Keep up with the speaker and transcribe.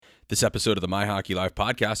This episode of the My Hockey Live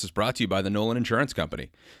podcast is brought to you by the Nolan Insurance Company.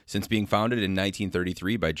 Since being founded in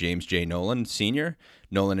 1933 by James J. Nolan Sr.,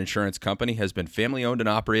 Nolan Insurance Company has been family-owned and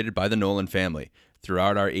operated by the Nolan family.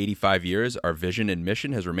 Throughout our 85 years, our vision and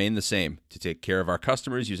mission has remained the same, to take care of our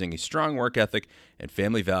customers using a strong work ethic and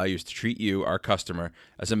family values to treat you, our customer,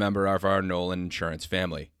 as a member of our Nolan Insurance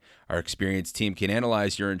family. Our experienced team can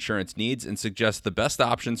analyze your insurance needs and suggest the best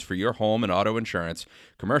options for your home and auto insurance,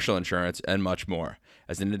 commercial insurance, and much more.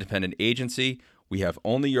 As an independent agency, we have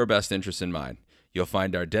only your best interests in mind. You'll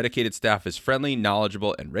find our dedicated staff is friendly,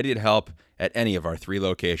 knowledgeable, and ready to help at any of our 3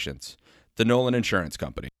 locations. The Nolan Insurance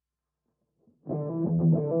Company.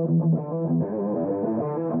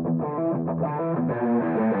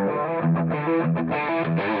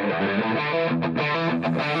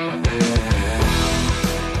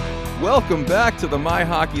 Welcome back to the My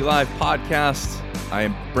Hockey Live podcast. I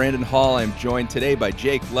am Brandon Hall. I am joined today by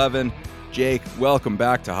Jake Levin. Jake, welcome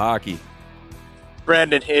back to hockey.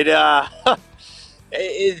 Brandon,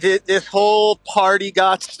 this whole party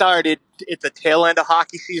got started at the tail end of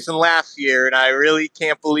hockey season last year, and I really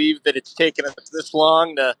can't believe that it's taken us this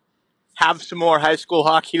long to have some more high school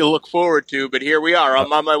hockey to look forward to. But here we are.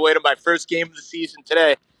 I'm on my way to my first game of the season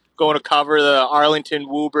today, going to cover the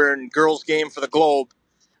Arlington-Woburn girls game for the Globe.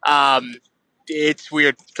 It's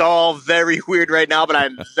weird. It's all very weird right now, but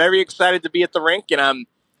I'm very excited to be at the rink, and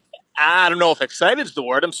I don't know if excited is the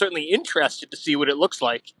word. I'm certainly interested to see what it looks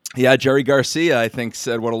like. Yeah, Jerry Garcia, I think,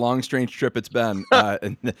 said what a long, strange trip it's been.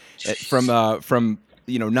 From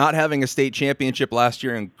not having a state championship last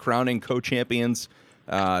year and crowning co-champions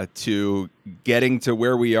to getting to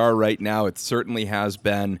where we are right now, it certainly has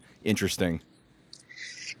been interesting.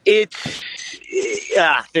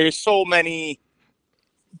 There's so many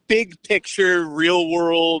big picture, real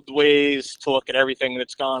world ways to look at everything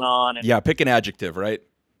that's gone on. And pick an adjective, right?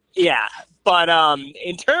 Yeah, but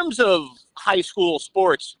in terms of high school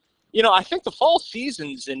sports, I think the fall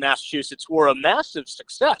seasons in Massachusetts were a massive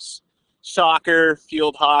success. Soccer,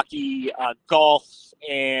 field hockey, golf,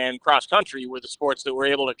 and cross country were the sports that were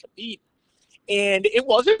able to compete. And it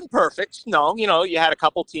wasn't perfect. No, you had a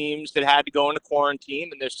couple teams that had to go into quarantine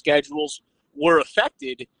and their schedules were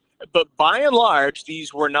affected. But by and large,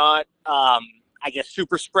 these were not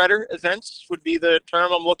super spreader events would be the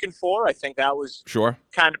term I'm looking for. I think that was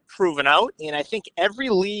kind of proven out. And I think every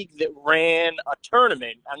league that ran a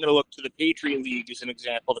tournament, I'm going to look to the Patriot League as an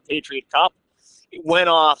example, the Patriot Cup, it went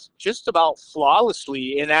off just about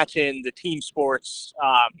flawlessly, and that's in the team sports,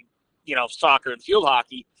 soccer and field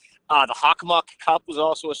hockey. The Hockomock Cup was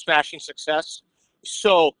also a smashing success.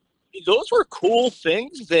 So those were cool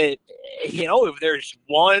things that, if there's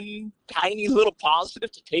one tiny little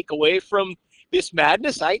positive to take away from this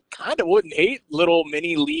madness, I kind of wouldn't hate little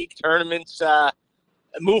mini league tournaments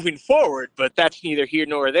moving forward, but that's neither here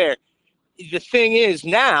nor there. The thing is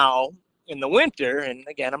now in the winter, and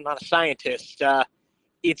again, I'm not a scientist,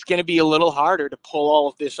 it's going to be a little harder to pull all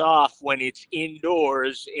of this off when it's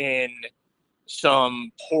indoors in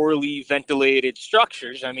some poorly ventilated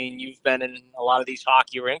structures. I mean, you've been in a lot of these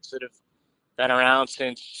hockey rinks that have been around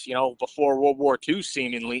since, before World War II,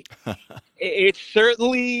 seemingly. It's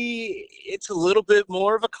a little bit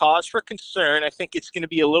more of a cause for concern. I think it's going to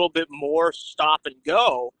be a little bit more stop and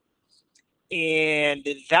go. And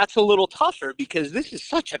that's a little tougher because this is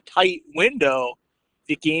such a tight window.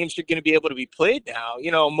 The games are going to be able to be played now.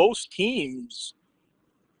 Most teams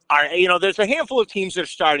are, there's a handful of teams that are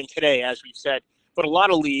starting today, as we've said. But a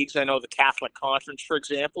lot of leagues, I know the Catholic Conference, for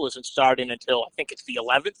example, isn't starting until, I think it's the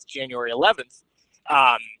 11th, January 11th.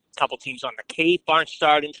 A couple teams on the Cape aren't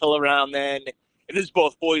starting until around then. It is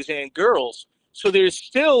both boys and girls. So there's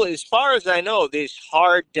still, as far as I know, this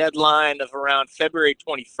hard deadline of around February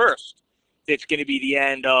 21st. That's going to be the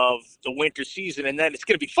end of the winter season. And then it's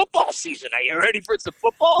going to be football season. Are you ready for some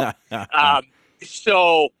football?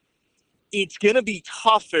 So it's going to be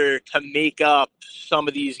tougher to make up some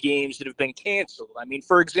of these games that have been canceled. I mean,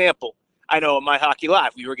 for example, I know in My Hockey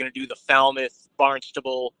Live, we were going to do the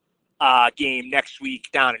Falmouth-Barnstable game next week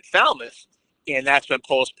down in Falmouth, and that's been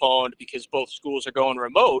postponed because both schools are going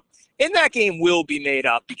remote. And that game will be made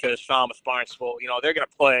up because Falmouth-Barnstable, they're going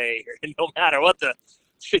to play no matter what the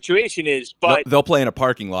situation is. But they'll play in a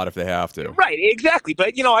parking lot if they have to. Right, exactly.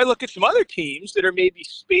 But, I look at some other teams that are maybe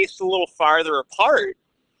spaced a little farther apart.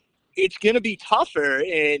 It's going to be tougher.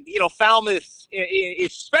 And, Falmouth,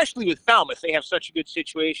 especially with Falmouth, they have such a good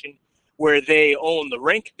situation where they own the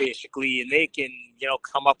rink, basically, and they can,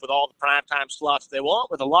 come up with all the primetime slots they want.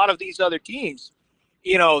 With a lot of these other teams,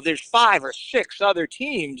 there's 5 or 6 other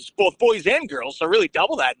teams, both boys and girls, so really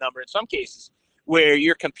double that number in some cases, where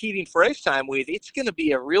you're competing for ice time with. It's going to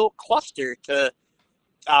be a real cluster to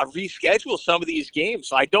reschedule some of these games.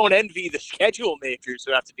 So I don't envy the schedule makers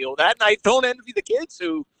who have to deal with that, and I don't envy the kids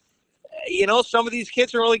who, some of these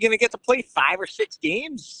kids are only going to get to play 5 or 6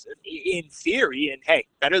 games in theory, and hey,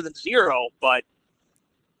 better than 0. But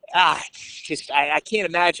it's just I can't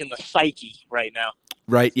imagine the psyche right now.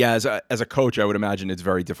 Right. Yeah. As a coach, I would imagine it's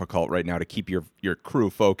very difficult right now to keep your crew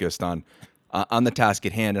focused on the task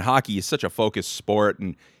at hand. And hockey is such a focused sport,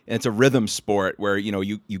 and it's a rhythm sport where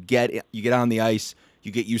you get on the ice,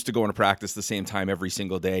 you get used to going to practice the same time every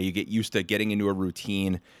single day. You get used to getting into a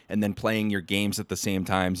routine and then playing your games at the same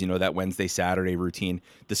times. That Wednesday, Saturday routine.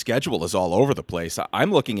 The schedule is all over the place.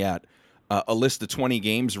 I'm looking at a list of 20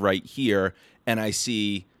 games right here, and I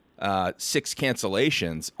see 6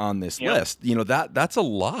 cancellations on this list. That's a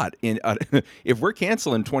lot. If we're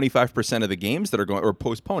canceling 25% of the games that are going, or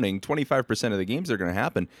postponing 25% of the games that are going to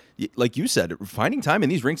happen, like you said, finding time in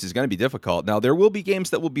these rinks is going to be difficult. Now, there will be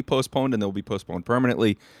games that will be postponed, and they'll be postponed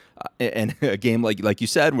permanently. And a game like you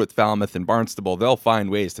said with Falmouth and Barnstable, they'll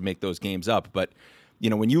find ways to make those games up. But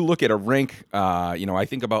when you look at a rink, I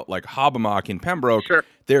think about like Hobomok in Pembroke. Sure.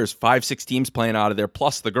 There's 5-6 teams playing out of there,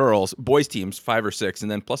 plus the girls, boys teams 5 or 6, and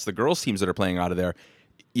then plus the girls teams that are playing out of there.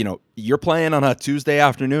 You're playing on a Tuesday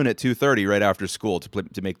afternoon at 2:30 right after school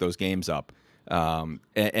to make those games up,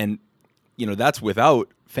 and that's without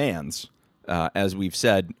fans, as we've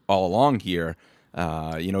said all along here.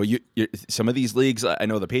 Some of these leagues, I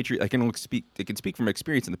know the Patriot. I can speak from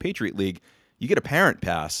experience in the Patriot League. You get a parent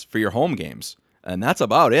pass for your home games. And that's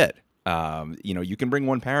about it. You can bring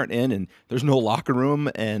one parent in, and there's no locker room,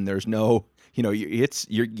 and there's no, you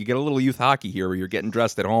get a little youth hockey here where you're getting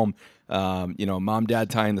dressed at home. Mom, dad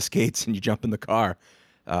tying the skates, and you jump in the car.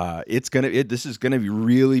 This is gonna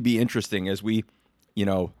really be interesting as we,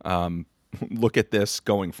 look at this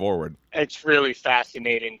going forward. It's really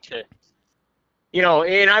fascinating to,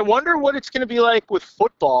 and I wonder what it's going to be like with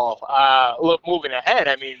football. Moving ahead,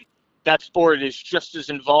 I mean, that sport is just as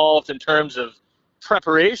involved in terms of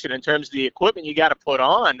preparation, in terms of the equipment you got to put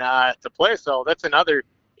on to play. So that's another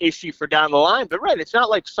issue for down the line. But right, it's not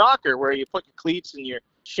like soccer where you put your cleats and your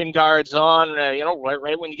shin guards on.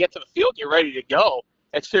 Right when you get to the field, you're ready to go.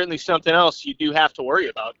 That's certainly something else you do have to worry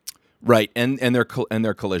about. Right, and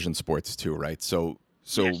they're collision sports too, right? So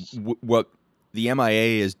yes. What the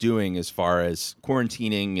MIA is doing as far as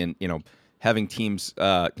quarantining and having teams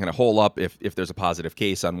kind of hole up if there's a positive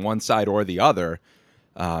case on one side or the other.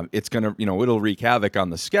 It's going to, it'll wreak havoc on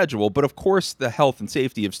the schedule. But, of course, the health and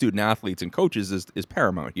safety of student athletes and coaches is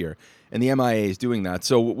paramount here. And the MIA is doing that.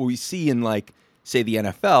 So what we see in, say, the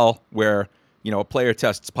NFL where, a player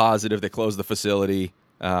tests positive, they close the facility,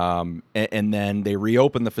 and then they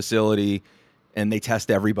reopen the facility and they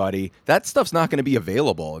test everybody. That stuff's not going to be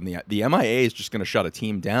available. And the MIA is just going to shut a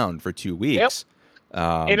team down for 2 weeks.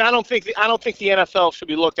 Yep. And I don't think the NFL should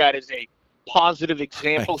be looked at as a positive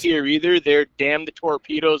example here either. Their damn the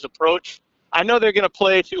torpedoes approach. I know they're going to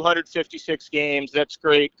play 256 games. That's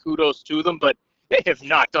great. Kudos to them, but they have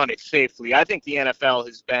not done it safely. I think the NFL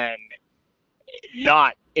has been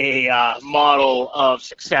not a model of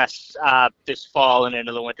success this fall and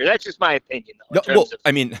into the winter. That's just my opinion, though.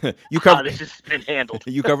 You cover this has been handled.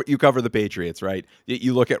 You cover the Patriots, right?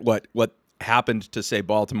 You look at what happened to, say,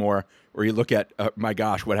 Baltimore, or you look at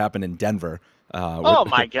what happened in Denver.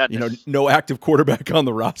 My goodness! No active quarterback on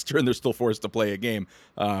the roster, and they're still forced to play a game.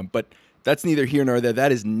 But that's neither here nor there.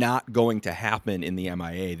 That is not going to happen in the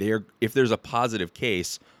MIA. If there's a positive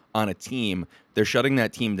case on a team, they're shutting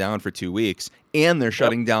that team down for 2 weeks, and they're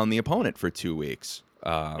shutting down the opponent for 2 weeks.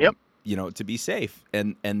 To be safe.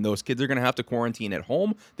 And those kids are going to have to quarantine at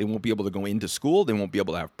home. They won't be able to go into school. They won't be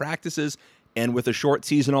able to have practices. And with a short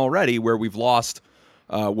season already, where we've lost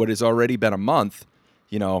what has already been a month.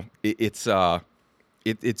 It's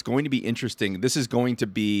going to be interesting. This is going to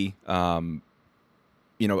be,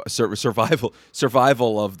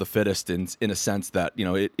 survival of the fittest in a sense that,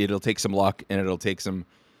 it'll take some luck and it'll take some,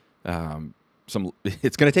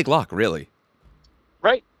 it's going to take luck, really.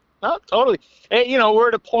 Right. No, totally. And, we're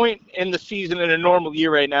at a point in the season in a normal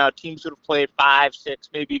year right now. Teams would have played 5, 6,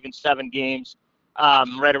 maybe even 7 games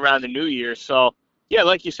right around the new year. So, yeah,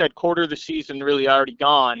 like you said, quarter of the season really already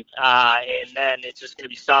gone, and then it's just going to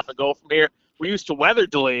be stop and go from here. We're used to weather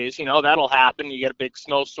delays, that'll happen. You get a big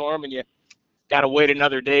snowstorm, and you got to wait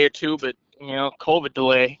another day or two, but, COVID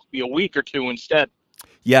delay, be a week or 2 instead.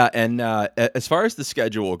 Yeah, and as far as the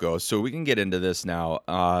schedule goes, so we can get into this now.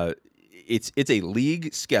 It's a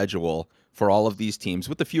league schedule for all of these teams,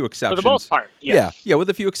 with a few exceptions. For the most part, yes. Yeah, with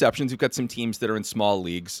a few exceptions. We've got some teams that are in small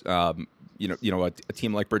leagues, a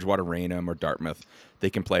team like Bridgewater Raynham or Dartmouth, they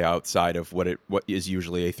can play outside of what is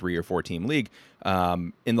usually a 3 or 4 team league.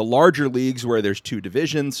 In the larger leagues where there's 2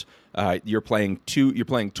 divisions, you're playing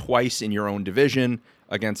twice in your own division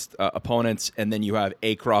against opponents, and then you have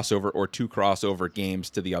a crossover or 2 crossover games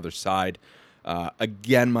to the other side.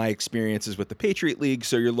 Again, my experience is with the Patriot League,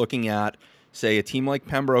 so you're looking at, say, a team like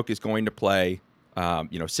Pembroke is going to play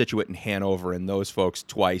Scituate and Hanover and those folks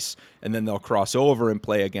twice, and then they'll cross over and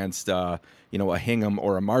play against a Hingham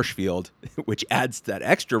or a Marshfield, which adds that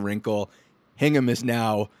extra wrinkle. Hingham is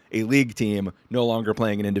now a league team, no longer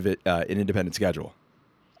playing an independent schedule.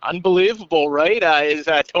 Unbelievable, right? As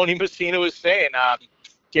Tony Messina was saying,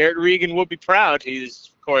 Garrett Regan would be proud.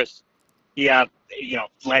 He's, of course, he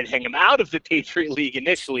led Hingham out of the Patriot League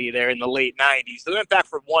initially there in the late 90s. They went back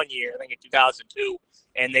for 1 year, I think in 2002,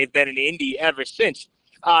 and they've been in Indy ever since.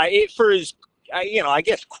 I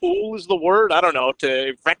guess cool is the word. I don't know,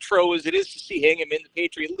 to retro as it is to see Hingham in the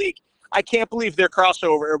Patriot League. I can't believe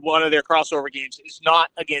one of their crossover games is not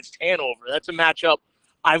against Hanover. That's a matchup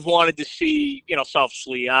I've wanted to see,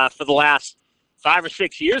 selfishly, for the last 5 or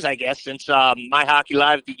 6 years, I guess, since My Hockey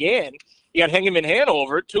Live began. You got Hingham and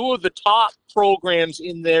Hanover, 2 of the top programs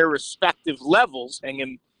in their respective levels.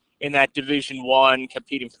 Hingham in that Division I,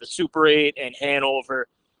 competing for the Super 8, and Hanover,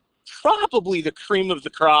 probably the cream of the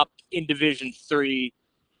crop in Division III,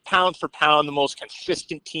 pound for pound, the most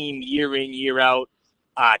consistent team year in, year out.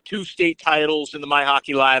 2 state titles in the My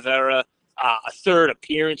Hockey Live era, a 3rd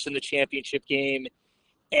appearance in the championship game.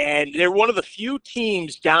 And they're one of the few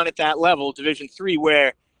teams down at that level, Division III,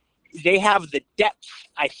 where they have the depth,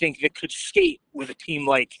 I think, that could skate with a team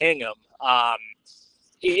like Hingham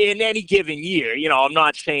in any given year. I'm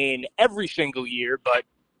not saying every single year, but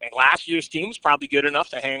last year's team was probably good enough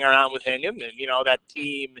to hang around with Hingham. And, that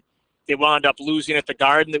team, they wound up losing at the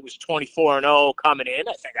Garden that was 24-0 coming in.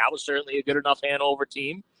 I think that was certainly a good enough Hanover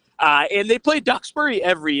team. And they play Duxbury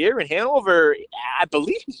every year. And Hanover, I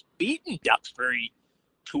believe, has beaten Duxbury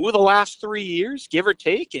 2 of the last 3 years, give or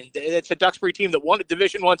take. And it's a Duxbury team that won a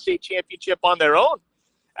Division I state championship on their own.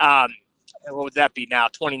 What would that be now,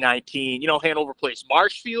 2019? Hanover plays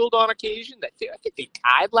Marshfield on occasion. I think they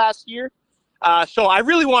tied last year. So I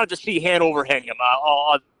really wanted to see Hanover Hingham.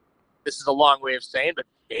 This is a long way of saying, but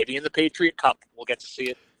maybe in the Patriot Cup we'll get to see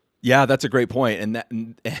it. Yeah, that's a great point.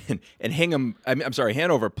 And Hingham,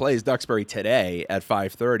 Hanover plays Duxbury today at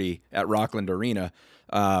 5:30 at Rockland Arena.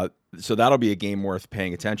 So that'll be a game worth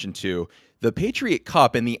paying attention to. The Patriot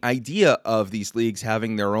Cup and the idea of these leagues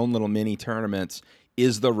having their own little mini tournaments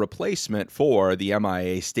is the replacement for the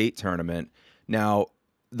MIA state tournament. Now,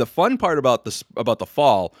 the fun part about the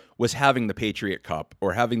fall was having the Patriot Cup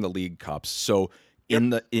or having the League Cups. So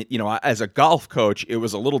as a golf coach, it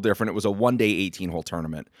was a little different. It was a 1-day 18-hole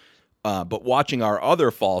tournament. But watching our other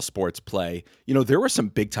fall sports play, there were some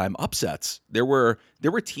big time upsets. There were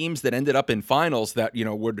teams that ended up in finals that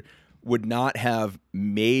would not have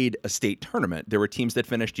made a state tournament. There were teams that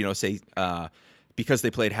finished, because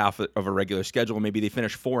they played half of a regular schedule, maybe they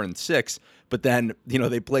finished 4 and 6, but then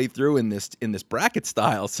they play through in this bracket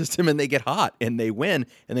style system and they get hot and they win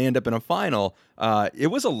and they end up in a final. It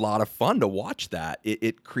was a lot of fun to watch that.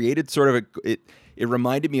 It created sort of it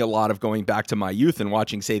reminded me a lot of going back to my youth and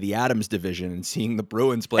watching, say, the Adams division and seeing the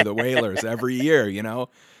Bruins play the Whalers every year.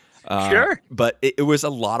 Sure. But it was a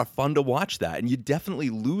lot of fun to watch that, and you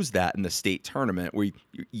definitely lose that in the state tournament where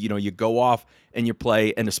you go off and you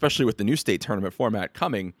play, and especially with the new state tournament format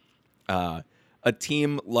coming, a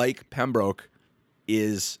team like Pembroke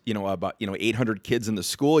is about 800 kids in the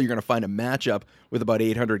school. You're going to find a matchup with about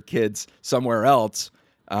 800 kids somewhere else.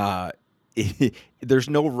 There's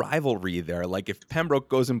no rivalry there. Like if Pembroke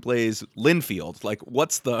goes and plays Linfield, like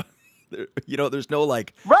what's the there's no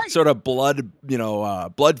sort of blood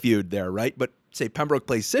feud there, right? But say Pembroke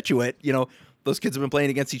plays Scituate, those kids have been playing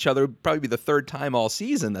against each other. It'd probably be the 3rd time all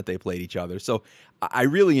season that they played each other. So I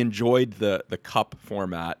really enjoyed the cup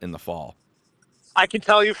format in the fall. I can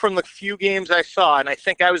tell you from the few games I saw, and I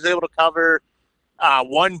think I was able to cover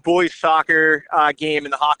one boys soccer game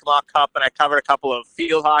in the Hockomock Cup, and I covered a couple of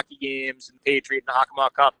field hockey games in the Patriot and the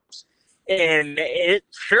Hockomock Cups. And it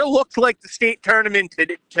sure looked like the state tournament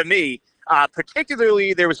to me.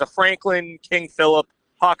 Particularly, there was a Franklin King Philip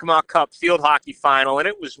Hockomock Cup field hockey final, and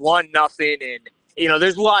it was 1-0. And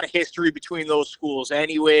there's a lot of history between those schools,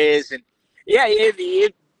 anyways. And yeah,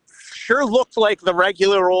 it sure looked like the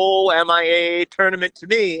regular old MIA tournament to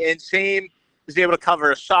me. And same, was able to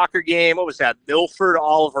cover a soccer game. What was that? Milford,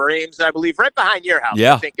 Oliver Ames, I believe, right behind your house.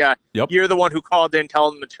 Yeah. I think You're the one who called in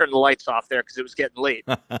telling them to turn the lights off there because it was getting late.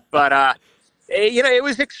 But, it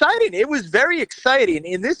was exciting. It was very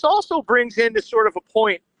exciting. And this also brings into sort of a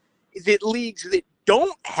point that leagues that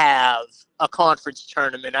don't have a conference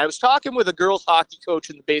tournament. I was talking with a girls hockey coach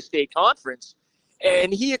in the Bay State Conference,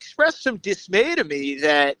 and he expressed some dismay to me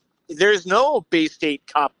that there's no Bay State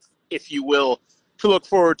Cup, if you will, to look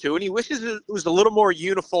forward to. And he wishes it was a little more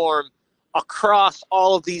uniform across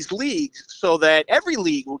all of these leagues so that every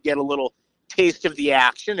league will get a little taste of the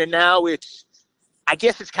action. And now I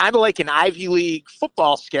guess it's kind of like an Ivy League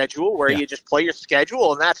football schedule where you just play your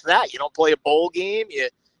schedule and that's that. You don't play a bowl game. You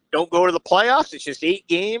don't go to the playoffs. It's just 8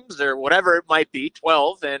 games or whatever it might be,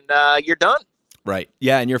 12, and you're done. Right.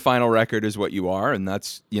 Yeah, and your final record is what you are, and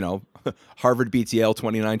that's, Harvard beats Yale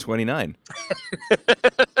 29-29.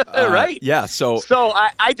 Right. Yeah, so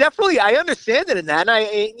I definitely understand it in that.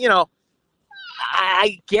 And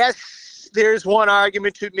I guess there's one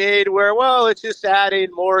argument to be made where, well, it's just adding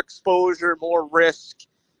more exposure, more risk.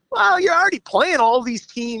 Well, you're already playing all these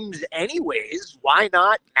teams anyways. Why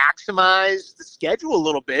not maximize the schedule a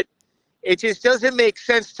little bit? It just doesn't make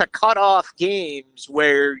sense to cut off games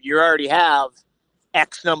where you already have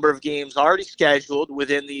X number of games already scheduled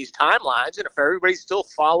within these timelines. And if everybody's still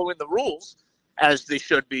following the rules as they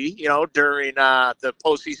should be, during the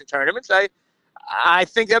postseason tournaments, I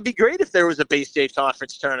think that'd be great if there was a Bay State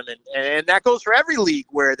Conference tournament. And that goes for every league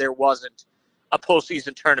where there wasn't a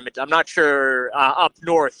postseason tournament. I'm not sure up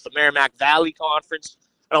north, the Merrimack Valley Conference,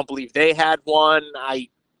 I don't believe they had one. I'd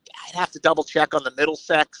have to double check on the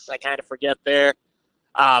Middlesex. I kind of forget there.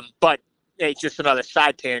 But hey, just another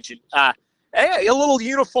side tangent. A little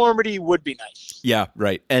uniformity would be nice. Yeah,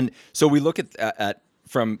 right. And so we look at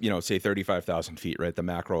from, say 35,000 feet, right? The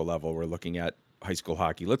macro level, we're looking at high school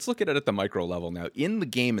hockey. Let's look at it at the micro level now. In the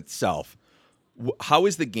game itself, how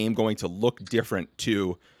is the game going to look different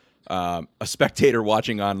to a spectator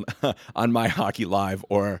watching on My Hockey Live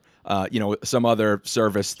or some other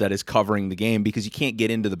service that is covering the game because you can't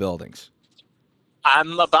get into the buildings?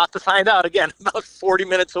 I'm about to find out. Again, about 40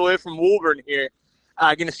 minutes away from Woburn here.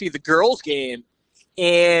 Going to see the girls' game.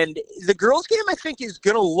 And the girls' game, I think, is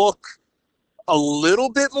going to look a little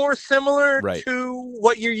bit more similar to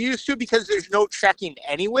what you're used to because there's no checking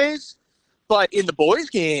anyways. But in the boys'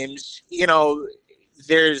 games,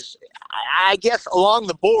 there's, I guess, along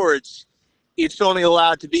the boards, it's only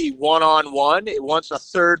allowed to be one-on-one. Once a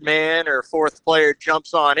third man or fourth player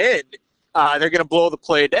jumps on in, they're going to blow the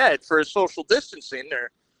play dead for social distancing or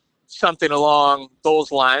something along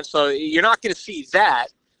those lines. So you're not going to see that.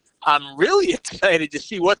 I'm really excited to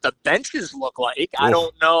see what the benches look like. Oof. I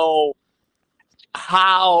don't know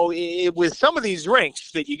how, with some of these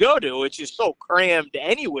rinks that you go to, which is so crammed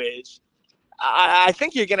anyways, I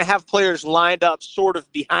think you're going to have players lined up sort of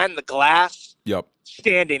behind the glass,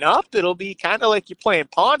 standing up. It'll be kind of like you're playing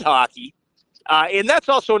pond hockey. And that's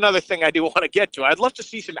also another thing I do want to get to. I'd love to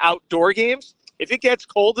see some outdoor games. If it gets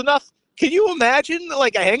cold enough, can you imagine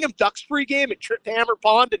like a Hingham Duxbury game at Trip Hammer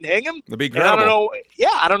Pond in Hingham? That'd be incredible.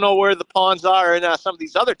 I don't know where the ponds are in some of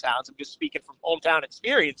these other towns. I'm just speaking from hometown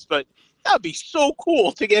experience, but that would be so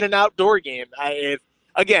cool to get an outdoor game.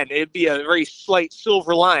 Again, it'd be a very slight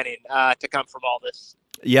silver lining to come from all this.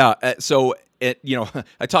 Yeah. So,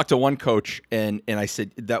 I talked to one coach and I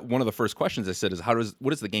said that one of the first questions I said is what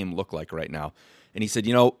does the game look like right now? And he said,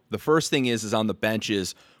 the first thing is on the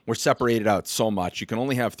benches, we're separated out so much. You can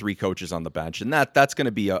only have 3 coaches on the bench. And that's going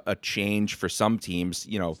to be a change for some teams.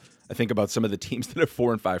 I think about some of the teams that have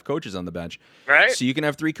 4 and 5 coaches on the bench. Right. So you can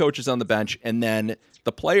have 3 coaches on the bench, and then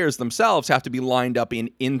the players themselves have to be lined up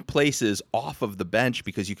in places off of the bench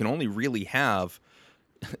because you can only really have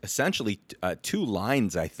essentially 2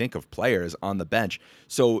 lines, I think, of players on the bench.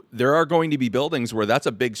 So there are going to be buildings where that's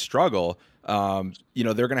a big struggle. They're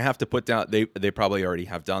going to have to put down, they probably already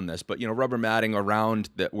have done this, but, rubber matting around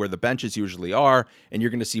where the benches usually are, and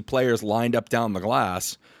you're going to see players lined up down the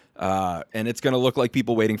glass. And it's going to look like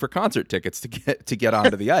people waiting for concert tickets to get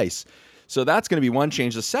onto the ice. So that's going to be one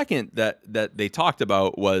change. The second that they talked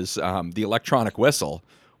about was the electronic whistle,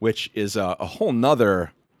 which is a whole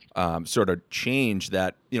nother sort of change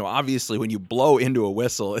that, obviously when you blow into a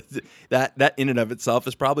whistle, that in and of itself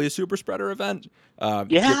is probably a super spreader event.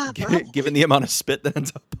 Given the amount of spit that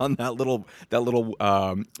ends up on that little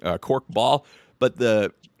cork ball. But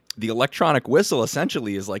the electronic whistle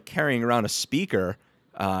essentially is like carrying around a speaker.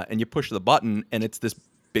 And you push the button, and it's this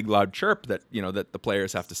big loud chirp that that the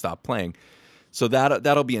players have to stop playing. So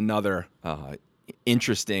that'll be another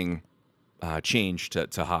interesting change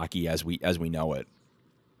to hockey as we know it.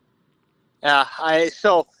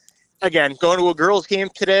 So again, going to a girls' game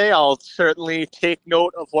today, I'll certainly take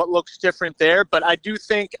note of what looks different there. But I do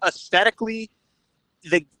think aesthetically,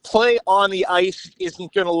 the play on the ice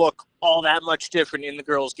isn't going to look all that much different in the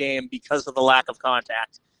girls' game because of the lack of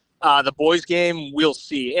contact. The boys game, we'll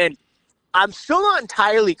see. And I'm still not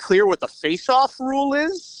entirely clear what the face-off rule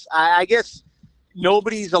is. I guess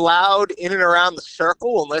nobody's allowed in and around the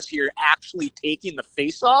circle unless you're actually taking the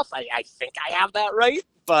face-off. I think I have that right.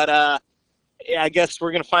 But I guess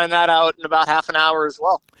we're going to find that out in about half an hour as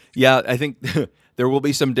well. Yeah, I think there will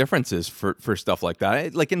be some differences for stuff like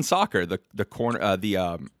that. Like in soccer, the corner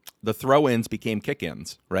the throw-ins became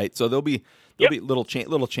kick-ins, right? So there'll be little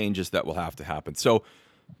changes that will have to happen. So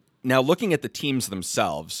now looking at the teams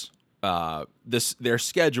themselves, their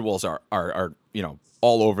schedules are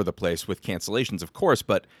all over the place with cancellations, of course,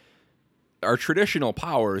 but our traditional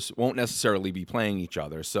powers won't necessarily be playing each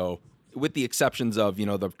other. So with the exceptions of,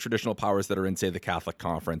 the traditional powers that are in, say, the Catholic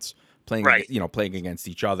Conference playing against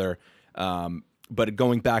each other. But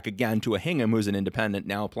going back again to a Hingham, who's an independent,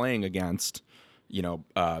 now playing against,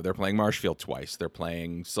 they're playing Marshfield twice. They're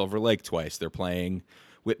playing Silver Lake twice. They're playing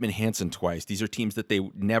Whitman-Hanson twice. These are teams that they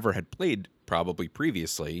never had played probably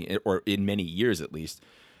previously, or in many years at least.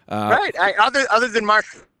 Right. Other than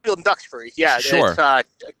Marshfield and Duxbury. Yeah, sure. It's a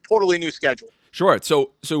totally new schedule. Sure.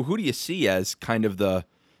 So who do you see as kind of the,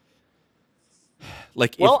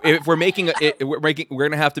 like, if we're making we're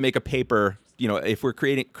going to have to make a paper, if we're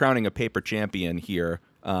crowning a paper champion here,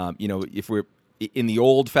 if we're in the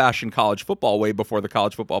old-fashioned college football way before the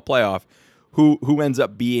college football playoff, who ends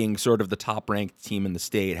up being sort of the top-ranked team in the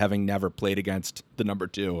state, having never played against the number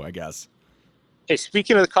 2, I guess. Hey,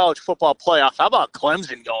 speaking of the college football playoff, how about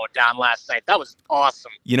Clemson going down last night? That was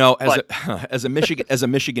awesome. As a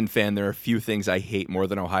Michigan fan, there are a few things I hate more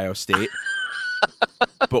than Ohio State.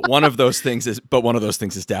 But one of those things is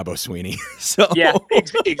Dabo Swinney. So yeah,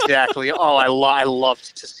 exactly. Oh, I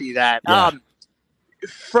loved to see that. Yeah.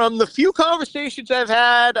 From the few conversations I've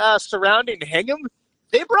had surrounding Hingham,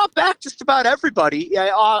 they brought back just about everybody,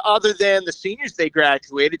 other than the seniors they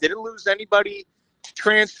graduated. They didn't lose anybody to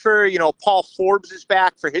transfer. Paul Forbes is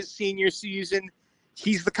back for his senior season.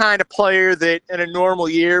 He's the kind of player that in a normal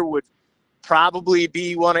year would probably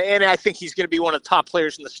be and I think he's going to be one of the top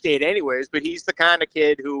players in the state anyways, but he's the kind of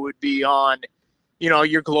kid who would be on,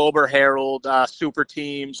 your Globe or Herald, super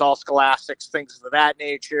teams, all scholastics, things of that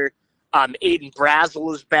nature. Aiden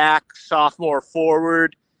Brazel is back, sophomore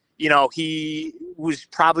forward. He was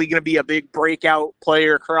probably going to be a big breakout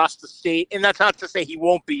player across the state, and that's not to say he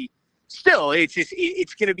won't be. Still,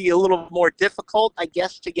 it's going to be a little more difficult, I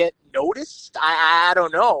guess, to get noticed. I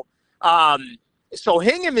don't know. So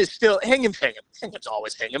Hingham is still Hingham's Hingham. Hingham's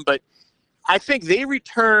always Hingham, but I think they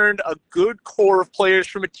returned a good core of players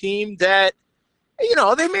from a team that,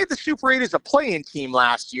 they made the Super 8 as a play-in team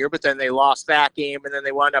last year, but then they lost that game, and then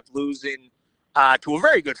they wound up losing to a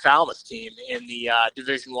very good Falmouth team in the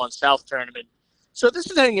Division I South tournament. So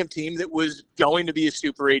this is a Hingham team that was going to be a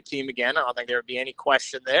Super 8 team again. I don't think there would be any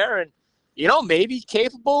question there, and maybe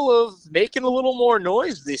capable of making a little more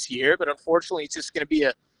noise this year, but unfortunately it's just going to be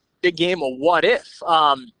a big game of what if.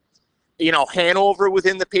 Hanover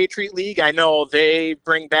within the Patriot League, I know they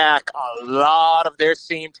bring back a lot of their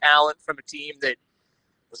same talent from a team that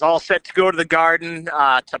was all set to go to the Garden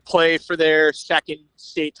to play for their second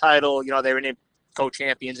state title. They were named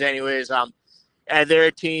co-champions anyways. And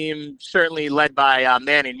their team certainly led by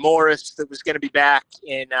Manning Morris that was going to be back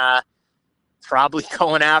in probably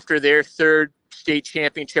going after their third state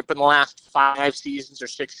championship in the last 5 seasons or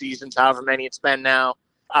 6 seasons, however many it's been now.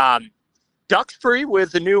 Duxbury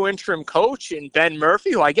with the new interim coach and Ben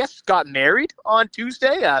Murphy, who I guess got married on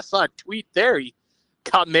Tuesday. I saw a tweet there. He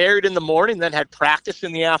got married in the morning, then had practice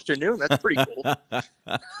in the afternoon. That's pretty cool. That's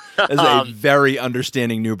a very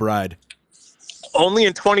understanding new bride. Only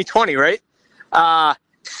in 2020, right?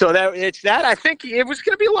 So it's that. I think it was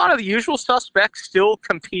going to be a lot of the usual suspects still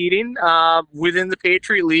competing within the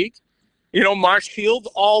Patriot League. Marshfield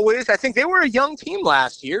always. I think they were a young team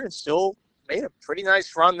last year and still made a pretty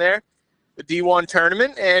nice run there, the D1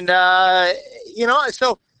 tournament. And,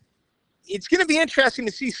 so it's going to be interesting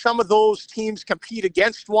to see some of those teams compete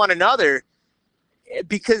against one another,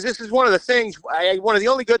 because this is one of the things, one of the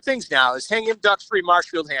only good things now is Hingham, Duxbury,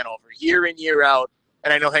 Marshfield, Hanover, year in, year out.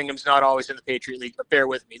 And I know Hingham's not always in the Patriot League, but bear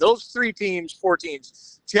with me. Those 4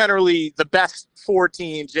 teams, generally the best 4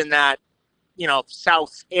 teams in that,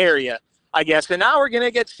 South area, I guess. And now we're going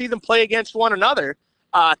to get to see them play against one another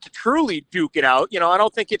to truly duke it out. I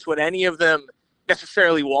don't think it's what any of them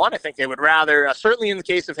necessarily want. I think they would rather, certainly in the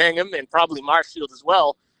case of Hingham and probably Marshfield as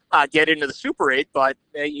well, get into the Super 8. But,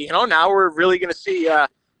 now we're really going to see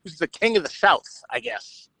who's the king of the South, I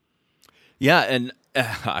guess. Yeah, and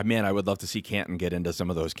man, I would love to see Canton get into some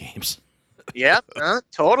of those games. Yeah,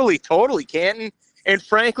 totally. Canton and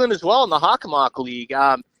Franklin as well in the Hockomock League.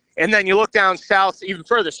 And then you look down south, even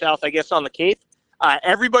further south, I guess, on the Cape.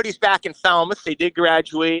 Everybody's back in Falmouth. They did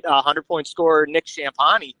graduate 100-point scorer Nick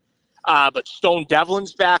Champagny, but Stone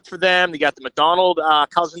Devlin's back for them. They got the McDonald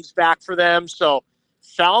cousins back for them. So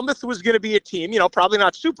Falmouth was going to be a team, probably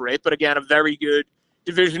not Super 8, but again, a very good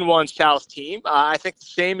Division I South team. I think the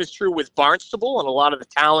same is true with Barnstable and a lot of the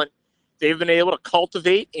talent they've been able to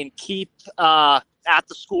cultivate and keep at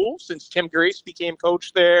the school since Tim Grace became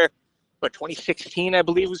coach there. But 2016, I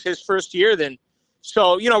believe, was his first year then.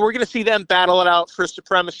 So, we're going to see them battle it out for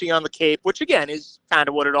supremacy on the Cape, which, again, is kind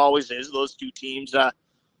of what it always is. Those two teams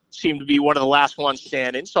seem to be one of the last ones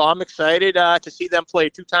standing. So I'm excited to see them play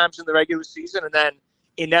 2 times in the regular season and then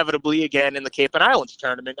inevitably again in the Cape and Islands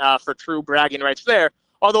tournament for true bragging rights there.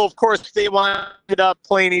 Although, of course, they wound up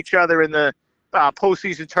playing each other in the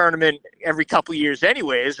postseason tournament every couple of years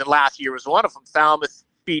anyways, and last year was one of them. Falmouth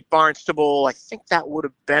beat Barnstable. I think that would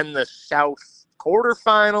have been the South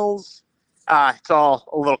quarterfinals. It's all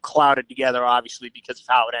a little clouded together, obviously, because of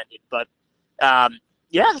how it ended. But,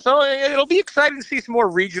 so it'll be exciting to see some more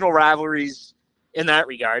regional rivalries in that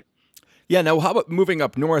regard. Yeah, now how about moving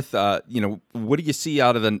up north? What do you see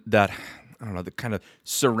out of that, I don't know, the kind of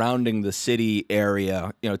surrounding the city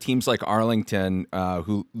area? Teams like Arlington,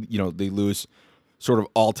 who, they lose sort of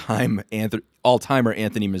all-timer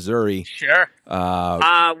Anthony Missouri. Sure.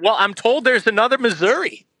 Well, I'm told there's another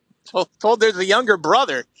Missouri. Told there's a younger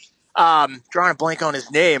brother. Drawing a blank on his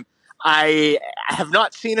name. I have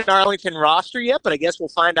not seen an Arlington roster yet, but I guess we'll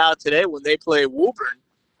find out today when they play Woburn.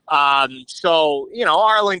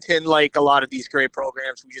 Arlington, like a lot of these great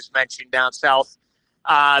programs we just mentioned down south,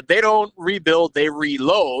 they don't rebuild, they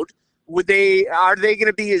reload. Are they going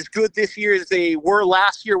to be as good this year as they were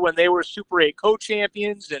last year when they were Super 8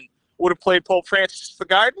 co-champions and would have played Pope Francis the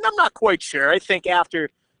Garden? I'm not quite sure. I think after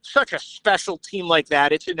such a special team like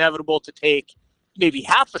that, it's inevitable to take maybe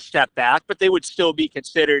half a step back, but they would still be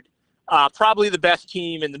considered probably the best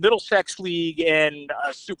team in the Middlesex League and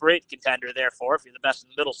a Super 8 contender, therefore. If you're the best in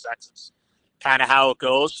the Middlesex, it's kind of how it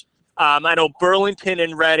goes. I know Burlington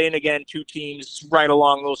and Reading, again, 2 teams right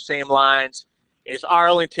along those same lines. Is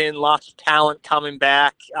Arlington, lots of talent coming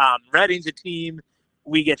back. Reading's a team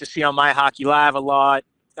we get to see on My Hockey Live a lot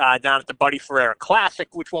down at the Buddy Ferreira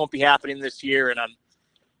Classic, which won't be happening this year, and I'm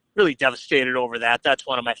really devastated over that. That's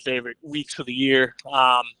one of my favorite weeks of the year.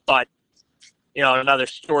 But, another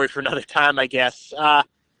story for another time, I guess.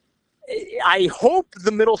 I hope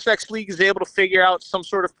the Middlesex League is able to figure out some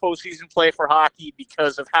sort of postseason play for hockey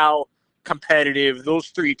because of how competitive those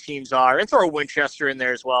 3 teams are. And throw Winchester in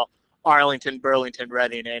there as well. Arlington, Burlington,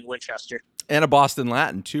 Reading, and Winchester. And a Boston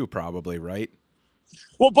Latin, too, probably, right?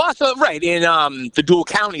 Well, Boston, right, in the Dual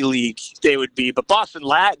County League, they would be. But Boston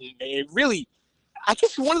Latin, it really, I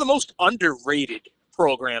guess, one of the most underrated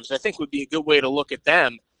programs. I think would be a good way to look at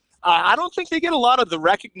them. I don't think they get a lot of the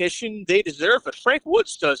recognition they deserve, but Frank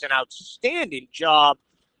Woods does an outstanding job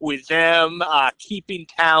with them, keeping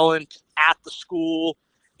talent at the school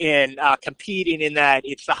and competing in that.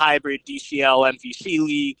 It's the hybrid DCL MVC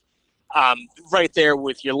League, right there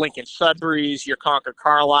with your Lincoln Sudburys, your Concord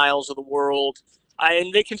Carlisles of the world.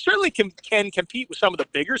 And they can certainly can compete with some of the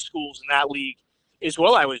bigger schools in that league as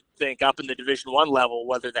well, I would think, up in the Division I level,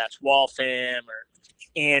 whether that's Waltham or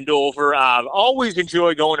Andover. Always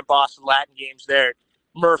enjoy going to Boston Latin games there at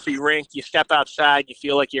Murphy Rink. You step outside, you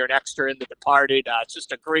feel like you're an extra in The Departed. It's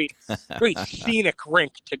just a great scenic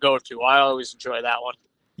rink to go to. I always enjoy that one.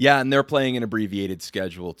 Yeah, and they're playing an abbreviated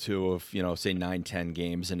schedule, too, of, say 9-10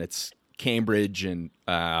 games, and it's Cambridge and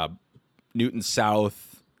Newton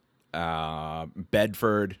South,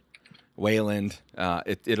 Bedford, Wayland.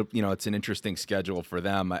 It's an interesting schedule for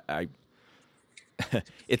them.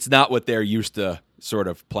 It's not what they're used to sort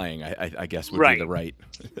of playing, I guess would be the right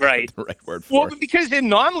the right word for it. Well, because in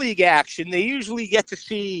non-league action, they usually get to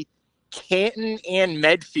see Canton and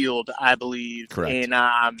Medfield, I believe. Correct.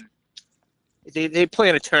 And they play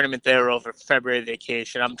in a tournament there over February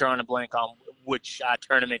vacation. I'm drawing a blank on which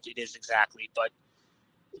tournament it is exactly, but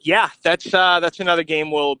yeah, that's another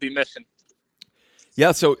game we'll be missing.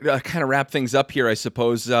 Yeah, so kind of wrap things up here, I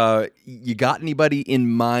suppose. You got anybody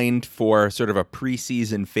in mind for sort of a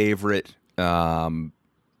preseason favorite as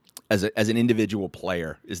an individual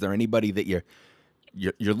player? Is there anybody that you're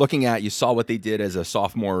looking at? You saw what they did as a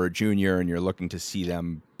sophomore or a junior, and you're looking to see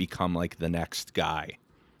them become like the next guy.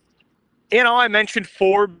 I mentioned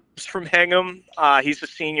Forbes from Hingham. He's a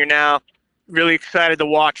senior now. Really excited to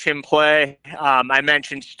watch him play. I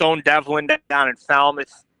mentioned Stone Devlin down in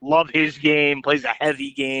Falmouth. Love his game, plays a heavy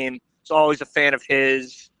game. So always a fan of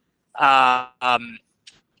his. Out in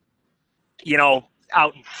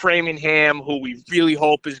Framingham, who we really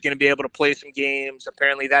hope is going to be able to play some games.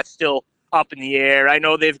 Apparently that's still up in the air. I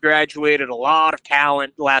know they've graduated a lot of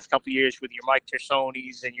talent the last couple of years with your Mike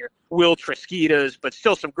Tersonis and your Will Tresquitas, but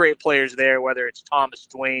still some great players there, whether it's Thomas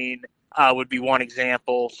Dwayne would be one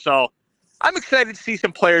example. So I'm excited to see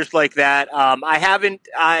some players like that. I haven't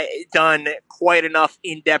done quite enough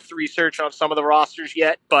in-depth research on some of the rosters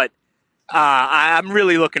yet, but I'm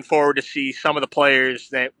really looking forward to see some of the players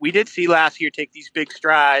that we did see last year take these big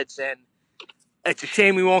strides, and it's a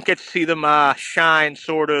shame we won't get to see them shine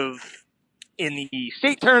sort of in the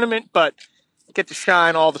state tournament, but get to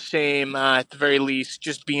shine all the same at the very least,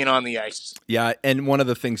 just being on the ice. Yeah, and one of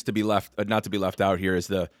the things to be left, not to be left out here, is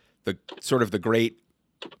the sort of the great,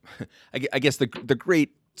 I guess the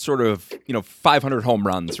great sort of 500 home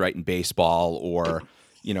runs, right, in baseball, or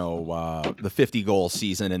the 50 goal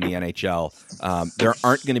season in the NHL. There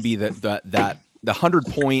aren't going to be the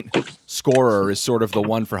 100-point scorer is sort of the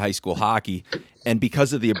one for high school hockey. And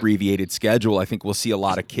because of the abbreviated schedule, I think we'll see a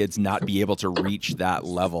lot of kids not be able to reach that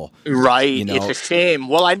level. Right. It's a shame.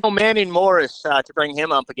 Well, I know Manning Morris, to bring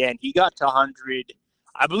him up again, he got to 100.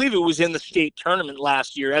 I believe it was in the state tournament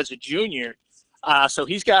last year as a junior. So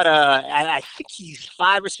he's got I think he's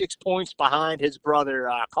 5 or 6 points behind his brother,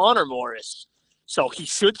 Connor Morris. So he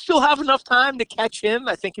should still have enough time to catch him.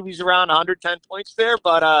 I think he's around 110 points there,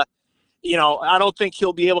 but I don't think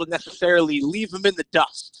he'll be able to necessarily leave him in the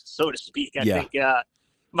dust, so to speak. I think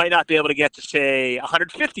might not be able to get to, say,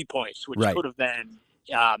 150 points, which could have been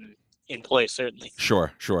in play, certainly.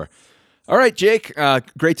 Sure. All right, Jake,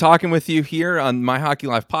 great talking with you here on My Hockey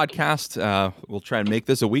Life podcast. We'll try and make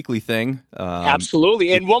this a weekly thing.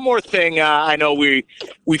 Absolutely. And one more thing, I know we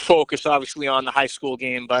focus, obviously, on the high school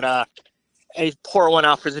game, but a pour one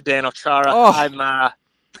out for Zdeno Chara. Oh.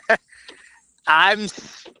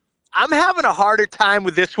 I'm having a harder time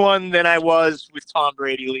with this one than I was with Tom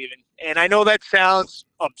Brady leaving. And I know that sounds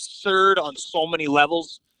absurd on so many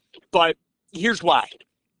levels, but here's why.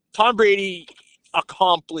 Tom Brady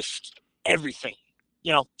accomplished everything.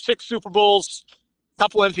 6 Super Bowls,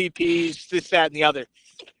 couple MVPs, this, that, and the other.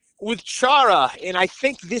 With Chara, and I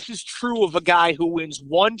think this is true of a guy who wins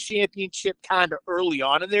one championship kind of early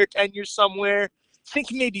on in their tenure somewhere.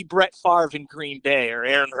 Think maybe Brett Favre in Green Bay or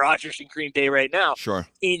Aaron Rodgers in Green Bay right now. Sure.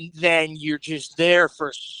 And then you're just there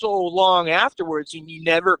for so long afterwards, and you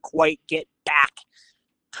never quite get back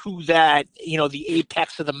to that, the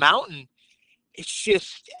apex of the mountain. It's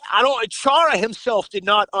just, Chara himself did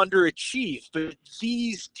not underachieve, but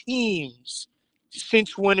these teams,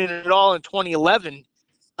 since winning it all in 2011,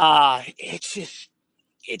 it's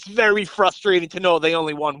very frustrating to know they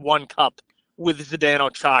only won one cup with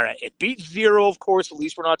Zdeno Chara. It beats 0, of course. At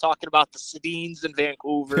least we're not talking about the Sedins in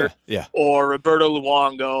Vancouver or Roberto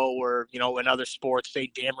Luongo or, in other sports, say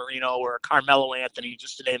Dan Marino or Carmelo Anthony,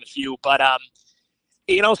 just to name a few. But,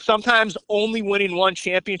 sometimes only winning one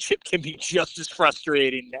championship can be just as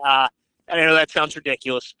frustrating. And I know that sounds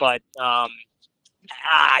ridiculous, but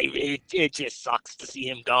it just sucks to see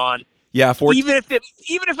him gone. Yeah, even if it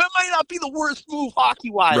might not be the worst move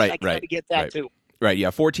hockey-wise, I kind of get that too. Right,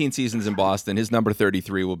 yeah, 14 seasons in Boston. His number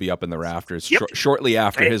 33 will be up in the rafters shortly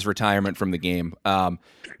after his retirement from the game. And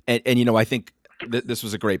I think this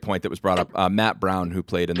was a great point that was brought up. Matt Brown, who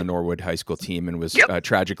played in the Norwood High School team and was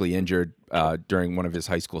tragically injured during one of his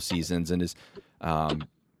high school seasons, and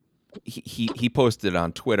he posted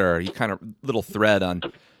on Twitter, he kind of little thread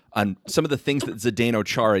on some of the things that Zdeno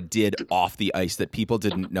Chara did off the ice that people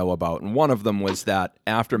didn't know about. And one of them was that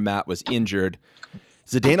after Matt was injured,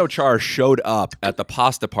 Zdeno Chara showed up at the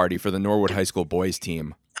pasta party for the Norwood High School boys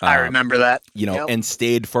team. I remember that. And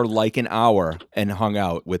stayed for like an hour and hung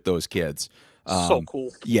out with those kids. So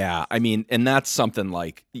cool. Yeah, I mean, and that's something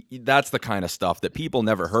that's the kind of stuff that people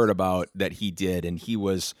never heard about that he did. And he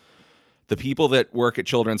was, the people that work at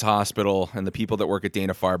Children's Hospital and the people that work at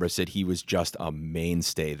Dana-Farber said he was just a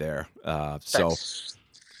mainstay there.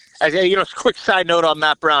 Quick side note on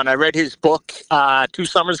Matt Brown. I read his book 2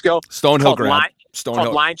 summers ago. Stonehill grad.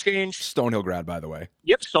 Line Change. Stonehill grad, by the way.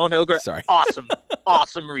 Yep, Stonehill grad. Sorry.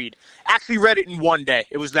 Awesome read. Actually read it in one day.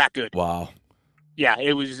 It was that good. Wow. Yeah,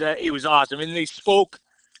 it was awesome. And they spoke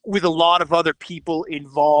with a lot of other people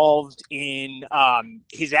involved in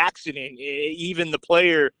his accident. Even the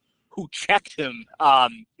player who checked him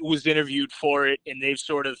was interviewed for it, and they've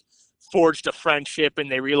sort of forged a friendship,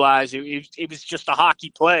 and they realized it was just a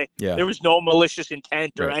hockey play. Yeah. There was no malicious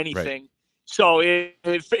intent or anything. Right. So it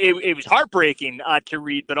was heartbreaking to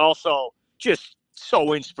read, but also just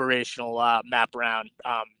so inspirational. Matt Brown.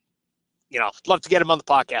 Love to get him on the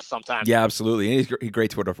podcast sometime. Yeah, absolutely. And he's a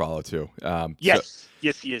great Twitter follow too. Yes,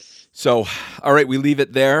 he is. So, all right, we leave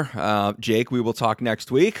it there. Jake, we will talk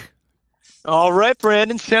next week. All right,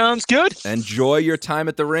 Brandon. Sounds good. Enjoy your time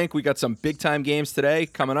at the rink. We got some big-time games today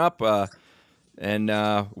coming up,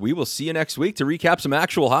 and we will see you next week to recap some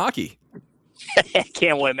actual hockey.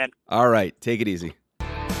 Can't wait, man. All right. Take it easy.